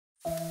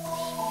So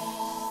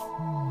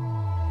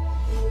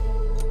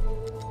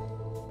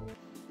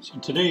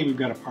today we've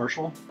got a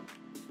partial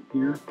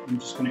here. I'm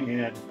just going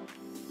to add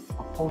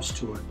a post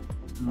to it.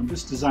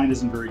 This design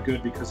isn't very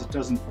good because it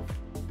doesn't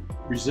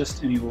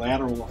resist any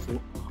lateral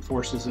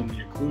forces in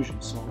the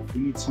occlusion, so we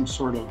need some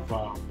sort of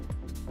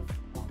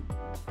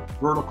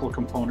vertical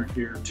component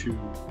here to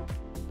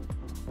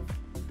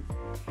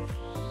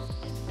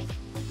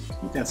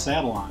keep that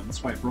saddle on.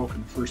 That's why it broke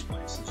in the first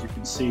place. As you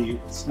can see,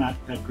 it's not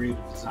that great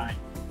a design.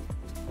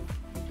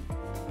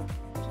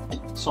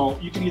 So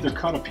you can either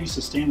cut a piece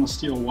of stainless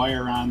steel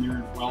wire on there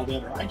and weld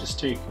it, or I just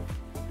take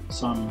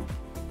some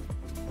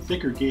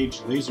thicker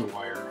gauge laser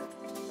wire.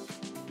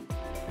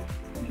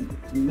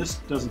 And this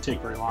doesn't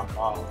take very long at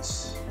all.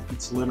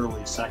 It's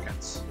literally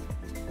seconds.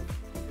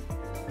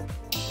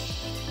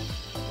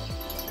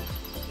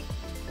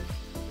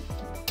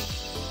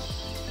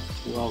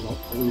 Weld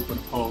a loop and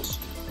a post.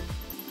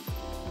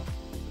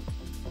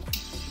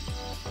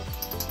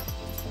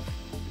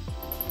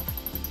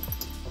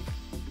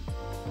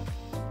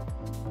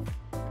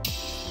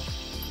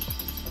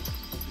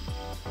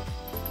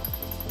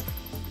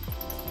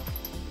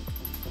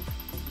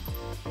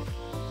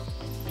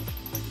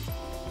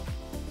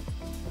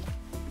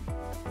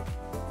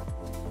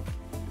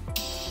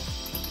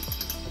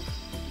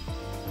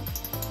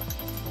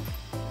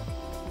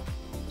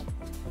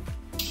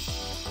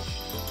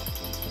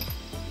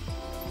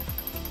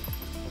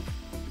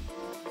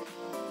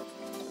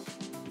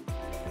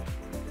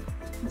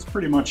 That's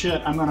pretty much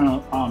it. I'm going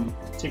to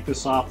take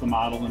this off the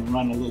model and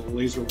run a little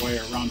laser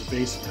wire around the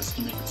base of this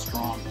to make it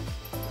strong.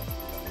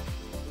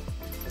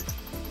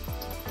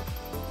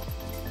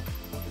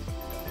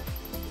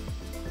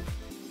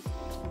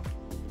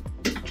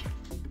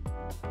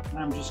 And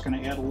I'm just going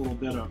to add a little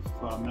bit of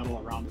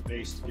metal around the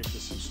base to give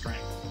this some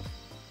strength.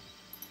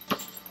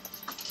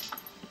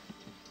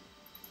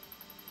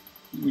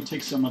 We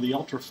take some of the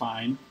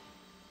ultrafine.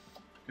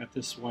 Got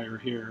this wire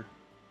here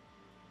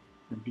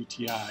from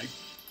BTI.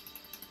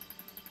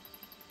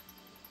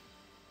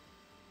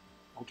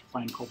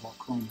 Ultrafine cobalt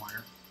chrome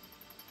wire.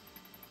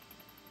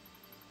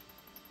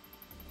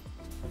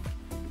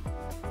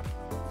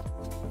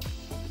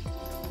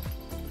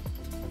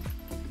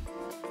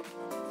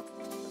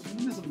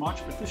 It isn't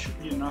much, but this should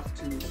be enough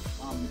to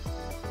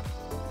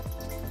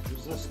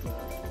resist the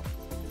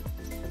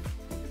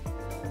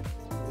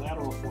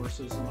lateral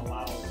forces and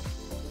allow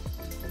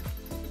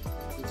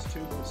this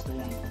tube to stay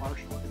on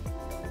partially.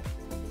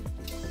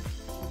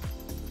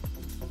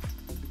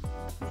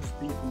 I'm just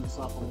beefing this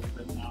up a little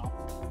bit now.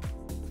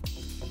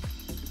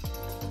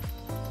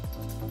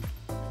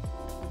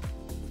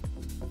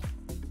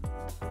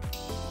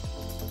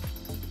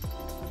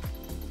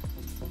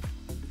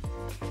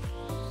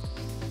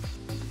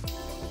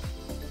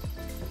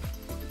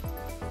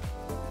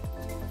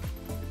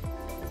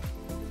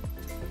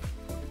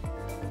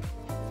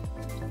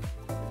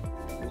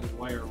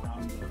 Wire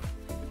around the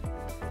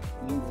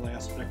lingual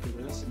aspect of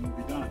this and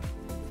we'll be done.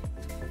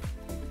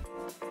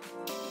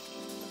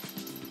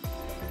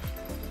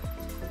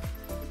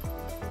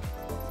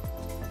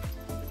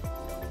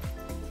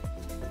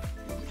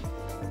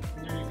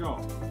 And there you go.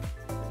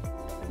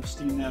 We'll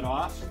steam that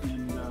off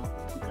and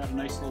we've got a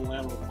nice little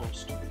lateral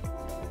post.